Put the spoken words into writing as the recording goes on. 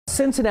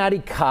Cincinnati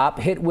cop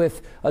hit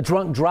with a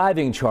drunk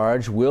driving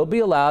charge will be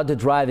allowed to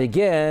drive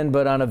again,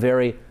 but on a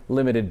very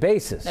limited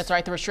basis. That's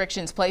right. The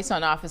restrictions placed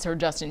on Officer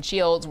Justin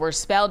Shields were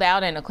spelled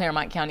out in a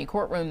Claremont County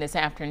courtroom this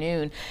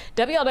afternoon.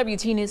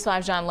 WLWT News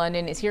 5's John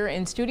London is here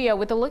in studio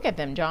with a look at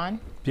them. John?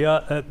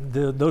 Yeah,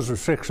 those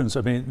restrictions,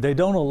 I mean, they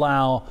don't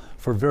allow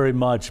for very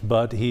much,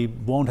 but he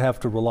won't have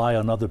to rely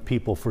on other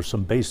people for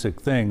some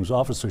basic things.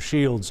 Officer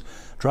Shields'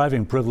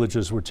 driving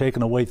privileges were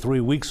taken away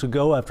 3 weeks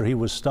ago after he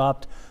was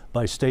stopped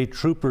by state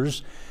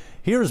troopers.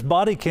 Here's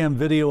body cam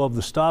video of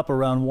the stop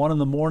around 1 in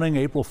the morning,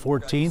 April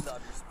 14th.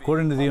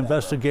 According to the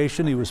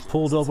investigation, he was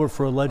pulled over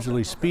for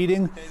allegedly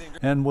speeding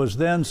and was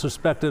then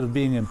suspected of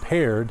being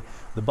impaired.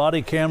 The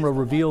body camera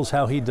reveals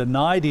how he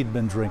denied he'd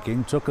been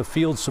drinking, took a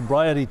field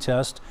sobriety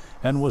test,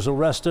 and was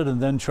arrested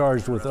and then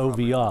charged with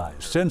OVI.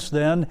 Since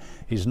then,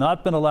 he's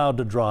not been allowed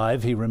to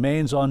drive. He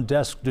remains on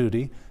desk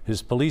duty.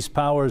 His police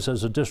powers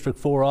as a District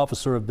 4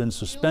 officer have been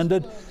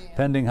suspended,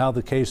 pending how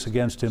the case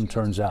against him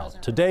turns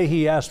out. Today,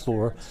 he asked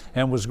for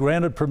and was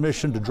granted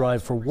permission to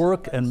drive for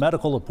work and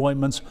medical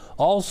appointments,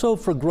 also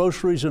for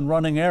groceries and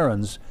running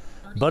errands.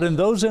 But in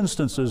those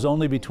instances,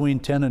 only between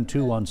 10 and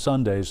 2 on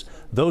Sundays.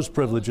 Those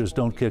privileges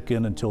don't kick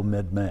in until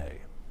mid-May.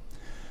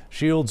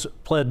 Shields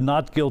pled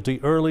not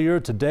guilty earlier.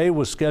 Today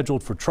was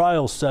scheduled for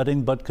trial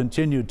setting, but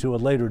continued to a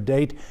later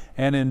date.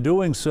 And in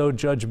doing so,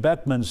 Judge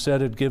Beckman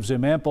said it gives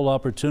him ample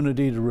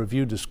opportunity to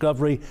review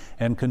discovery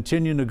and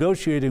continue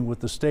negotiating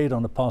with the state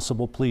on a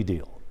possible plea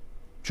deal.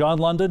 John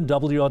London,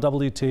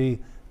 WLWT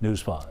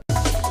News 5.